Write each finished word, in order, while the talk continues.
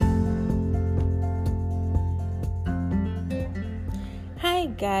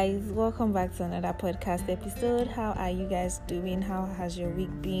guys, welcome back to another podcast episode. How are you guys doing? How has your week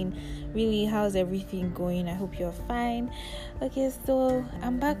been? Really, how's everything going? I hope you're fine. Okay, so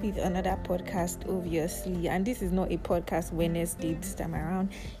I'm back with another podcast, obviously, and this is not a podcast Wednesday this time around.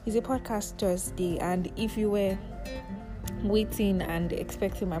 It's a podcast Thursday, and if you were waiting and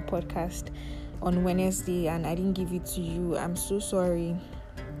expecting my podcast on Wednesday and I didn't give it to you, I'm so sorry.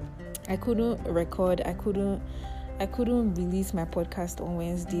 I couldn't record. I couldn't release my podcast on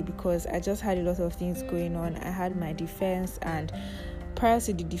Wednesday because I just had a lot of things going on. I had my defense, and prior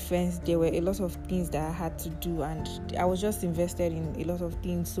to the defense there were a lot of things that I had to do, and I was just invested in a lot of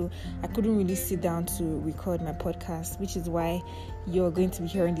things, so I couldn't really sit down to record my podcast, which is why you're going to be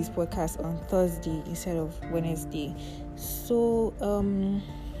hearing this podcast on Thursday instead of Wednesday. So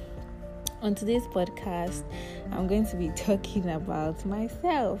on today's podcast, I'm going to be talking about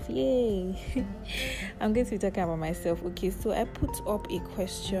myself. Yay! I'm going to be talking about myself. Okay, so I put up a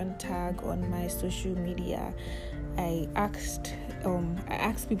question tag on my social media. I asked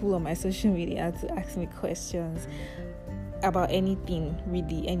people on my social media to ask me questions about anything,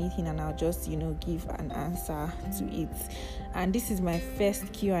 really anything, and I'll just give an answer to it. And this is my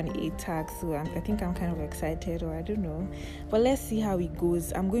first Q&A tag, so I think I'm kind of excited, or I don't know, but let's see how it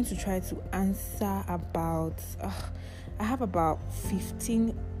goes. I'm going to try to answer about I have about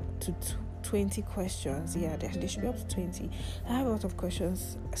 15 to 20 questions. Yeah, they should be up to 20. I have a lot of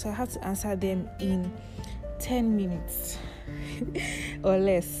questions, so I have to answer them in 10 minutes or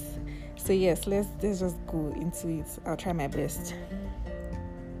less. So yes, let's just go into it. I'll try my best.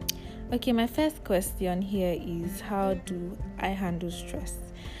 Okay, my first question here is, how do I handle stress?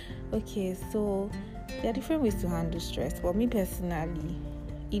 Okay, so there are different ways to handle stress. But me personally,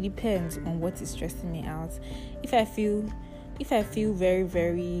 it depends on what is stressing me out. If I feel very,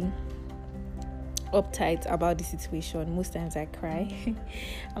 very uptight about the situation, most times I cry.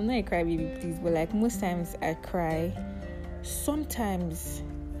 I'm not a crybaby, please, but most times I cry. Sometimes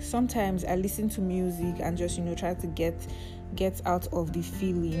I listen to music and just try to get out of the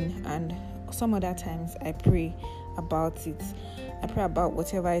feeling, and some other times I pray about it. I pray about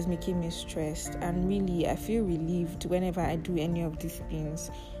whatever is making me stressed, and really I feel relieved whenever I do any of these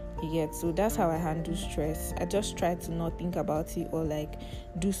things. So that's how I handle stress. I just try to not think about it or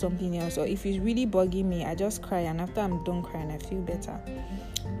do something else, or if it's really bugging me, I just cry, and after I'm done crying I feel better.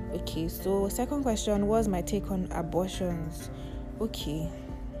 Okay, so second question was my take on abortions. Okay.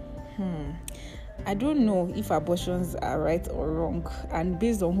 I don't know if abortions are right or wrong, and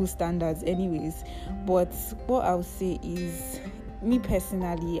based on whose standards anyways, but what I would say is, me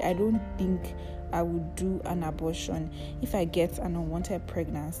personally, I don't think I would do an abortion if I get an unwanted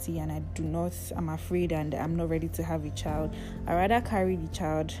pregnancy and I'm afraid and I'm not ready to have a child. I'd rather carry the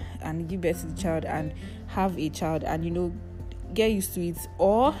child and give birth to the child and have a child and get used to it,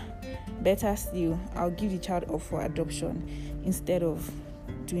 or better still, I'll give the child up for adoption instead of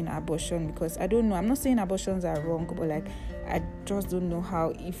doing abortion, because I don't know, I'm not saying abortions are wrong, but I just don't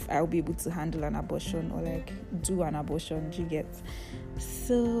know if I'll be able to handle an abortion or do an abortion. Do you get?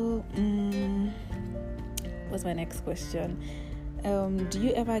 So what's my next question? Do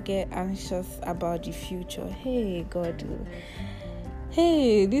you ever get anxious about the future? Hey God,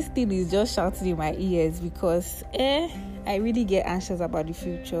 hey, this thing is just shouting in my ears, because I really get anxious about the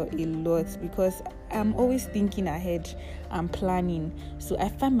future a lot, because I'm always thinking ahead and planning. So I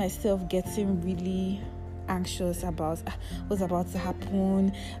find myself getting really anxious about what's about to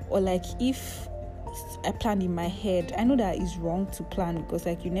happen, or if I plan in my head. I know that it's wrong to plan, because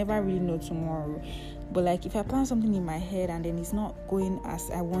you never really know tomorrow. But if I plan something in my head and then it's not going as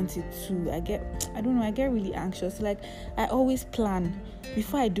I want it to, I get really anxious. I always plan.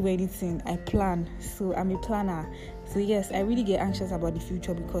 Before I do anything, I plan. So I'm a planner. So yes, I really get anxious about the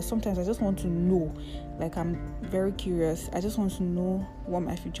future, because sometimes I just want to know. I'm very curious. I just want to know what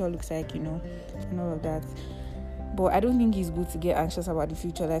my future looks like, and all of that. But I don't think it's good to get anxious about the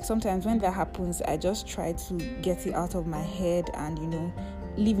future. Sometimes when that happens, I just try to get it out of my head and,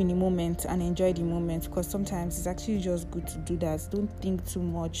 live in the moment and enjoy the moment, because sometimes it's actually just good to do that. Don't think too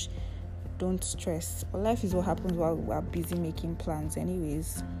much. Don't stress. But life is what happens while we're busy making plans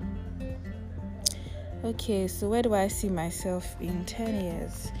anyways. Okay, so where do I see myself in 10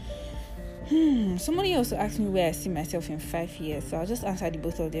 years? Somebody also asked me where I see myself in 5 years, so I'll just answer the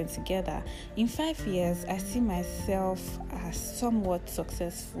both of them together. In 5 years, I see myself as somewhat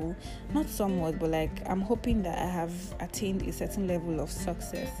successful. Not somewhat, but I'm hoping that I have attained a certain level of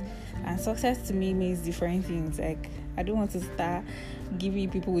success. And success to me means different things. I don't want to start giving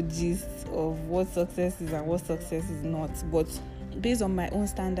people gist of what success is and what success is not, but based on my own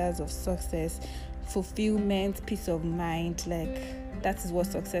standards of success, fulfillment, peace of mind, That is what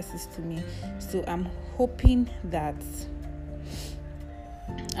success is to me. So I'm hoping that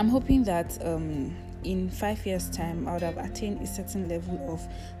in 5 years' time I would have attained a certain level of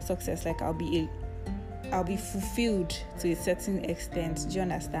success. Like I'll be fulfilled to a certain extent. Do you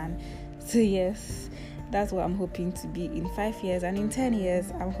understand? So yes, that's what I'm hoping to be in 5 years. And in 10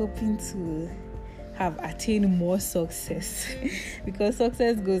 years, I'm hoping to have attained more success because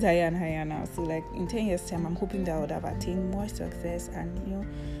success goes higher and higher now. So like in 10 years' time, I'm hoping that I would have attained more success, and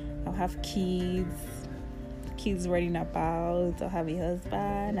I'll have kids running about, I'll have a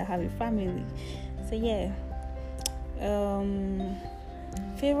husband, I'll have a family. So yeah.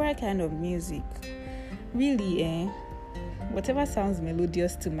 Favorite kind of music, really, whatever sounds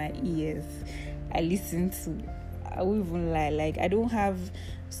melodious to my ears, I listen to. I won't even lie. Like I don't have.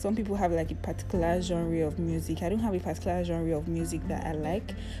 Some people have like a particular genre of music. I don't have a particular genre of music that I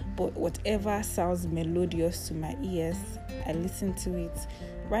like, but whatever sounds melodious to my ears, I listen to it.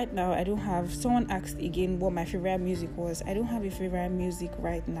 Right now, I don't have. Someone asked again what my favorite music was. I don't have a favorite music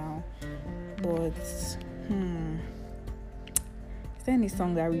right now, but is there any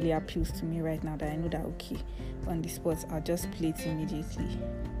song that really appeals to me right now that I know that okay, on the spot I'll just play it immediately?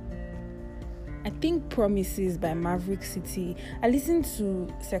 I think Promises by Maverick City. I listen to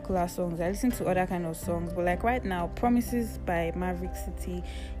secular songs, I listen to other kind of songs, but like right now, Promises by Maverick City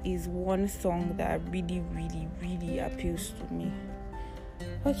is one song that really, really, really appeals to me.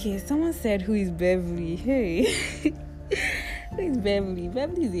 Okay, someone said, who is Beverly? Hey, who is Beverly?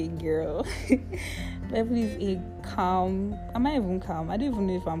 Beverly is a girl. Beverly is a calm. Am I even calm? I don't even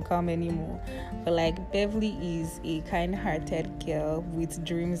know if I'm calm anymore. But like Beverly is a kind-hearted girl with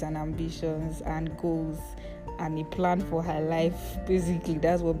dreams and ambitions and goals and a plan for her life. Basically,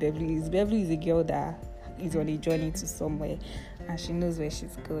 that's what Beverly is. Beverly is a girl that is on a journey to somewhere and she knows where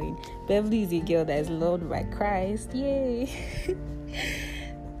she's going. Beverly is a girl that is loved by Christ. Yay!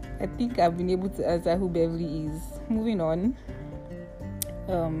 I think I've been able to answer who Beverly is. Moving on.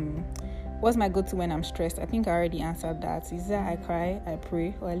 What's my go-to when I'm stressed? I think I already answered that. Is that I cry, I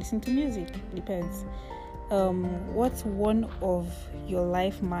pray, or I listen to music? Depends. What's one of your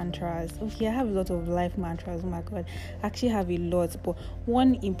life mantras? Okay, I have a lot of life mantras. Oh my God, I actually have a lot, but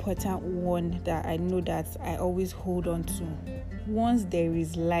one important one that I know that I always hold on to. Once there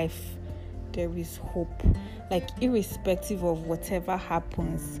is life, there is hope. Like irrespective of whatever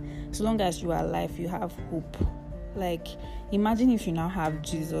happens, as long as you are alive, you have hope. Like imagine if you now have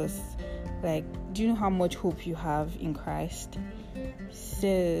Jesus. Like, do you know how much hope you have in Christ?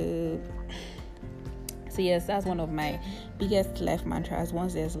 So yes, that's one of my biggest life mantras.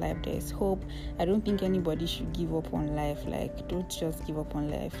 Once there's life, there's hope. I don't think anybody should give up on life. Like, don't just give up on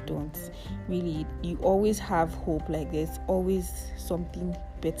life. Don't. Really, you always have hope. Like, there's always something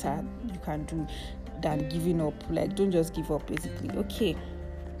better you can do than giving up. Like, don't just give up, basically. Okay.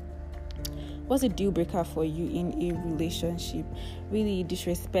 What's a deal breaker for you in a relationship? Really,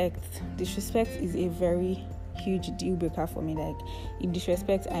 disrespect. Disrespect is a very huge deal breaker for me. Like in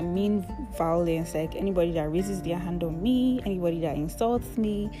disrespect, I mean violence. Like anybody that raises their hand on me, anybody that insults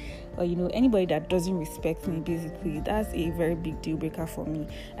me, or anybody that doesn't respect me, basically, that's a very big deal breaker for me.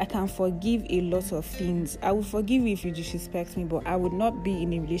 I can forgive a lot of things. I will forgive you if you disrespect me, but I would not be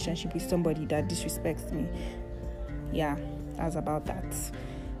in a relationship with somebody that disrespects me. Yeah, that's about that.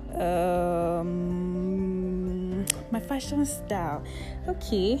 My fashion style.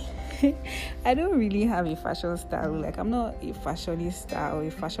 Okay. I don't really have a fashion style. Like I'm not a fashionista or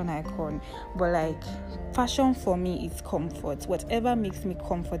a fashion icon, but like fashion for me is comfort. Whatever makes me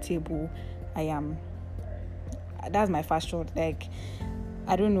comfortable, I am. That's my fashion. Like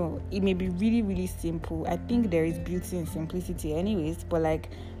I don't know, it may be really, really simple. I think there is beauty in simplicity anyways, but like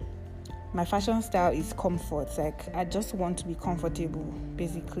my fashion style is comfort. Like I just want to be comfortable,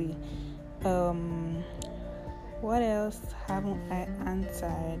 basically. What else haven't I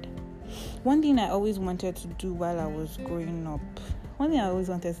answered? One thing I always wanted to do while I was growing up. I always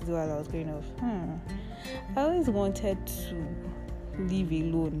wanted to live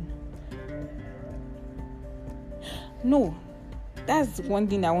alone. No, that's one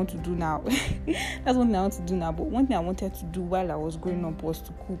thing I want to do now. But one thing I wanted to do while I was growing up was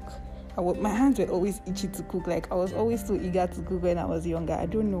to cook. My hands were always itchy to cook. Like I was always so eager to cook when I was younger. I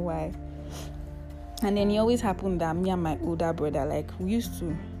don't know why. And then it always happened that me and my older brother, like we used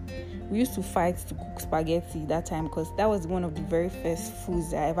to we used to fight to cook spaghetti that time, because that was one of the very first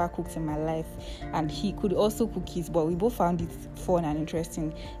foods I ever cooked in my life, and he could also cook it, but we both found it fun and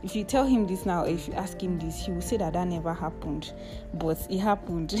interesting. If you tell him this now, if you ask him this, he will say that never happened, but it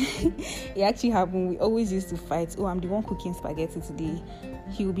happened. It actually happened. We always used to fight. Oh, I'm the one cooking spaghetti today.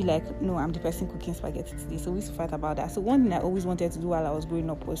 He will be like, no, I'm the person cooking spaghetti today. So we used to fight about that. So one thing I always wanted to do while I was growing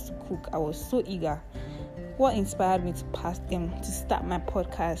up was to cook. I was so eager. What inspired me to start my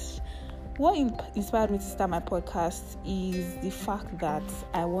podcast? What inspired me to start my podcast is the fact that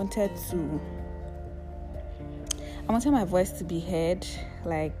I wanted my voice to be heard.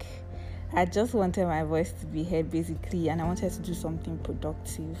 Like, I just wanted my voice to be heard, basically, and I wanted to do something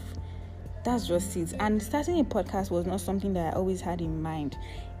productive. That's just it. And starting a podcast was not something that I always had in mind.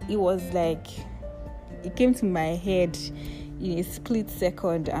 It was like, it came to my head in a split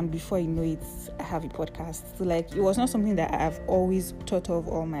second, and before you know it, I have a podcast. So like, it was not something that I've always thought of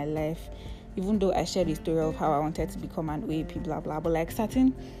all my life, even though I shared a story of how I wanted to become an OAP, blah blah. But like,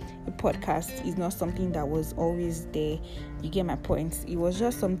 starting a podcast is not something that was always there. You get my point? It was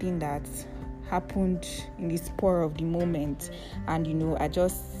just something that happened in the spur of the moment, and I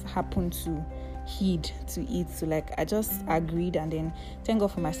just happened to heed to it. So like, I just agreed, and then thank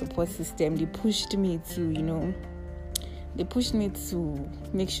God for my support system. They pushed me to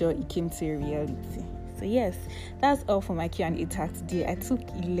make sure it came to a reality. So yes, that's all for my Q&A tag today. I took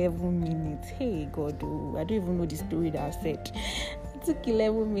 11 minutes. Hey God, I don't even know the story that I said. It took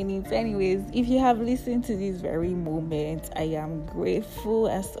 11 minutes. Anyways, if you have listened to this very moment, I am grateful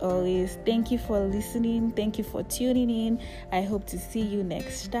as always. Thank you for listening. Thank you for tuning in. I hope to see you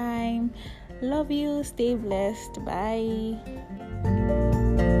next time. Love you. Stay blessed. Bye.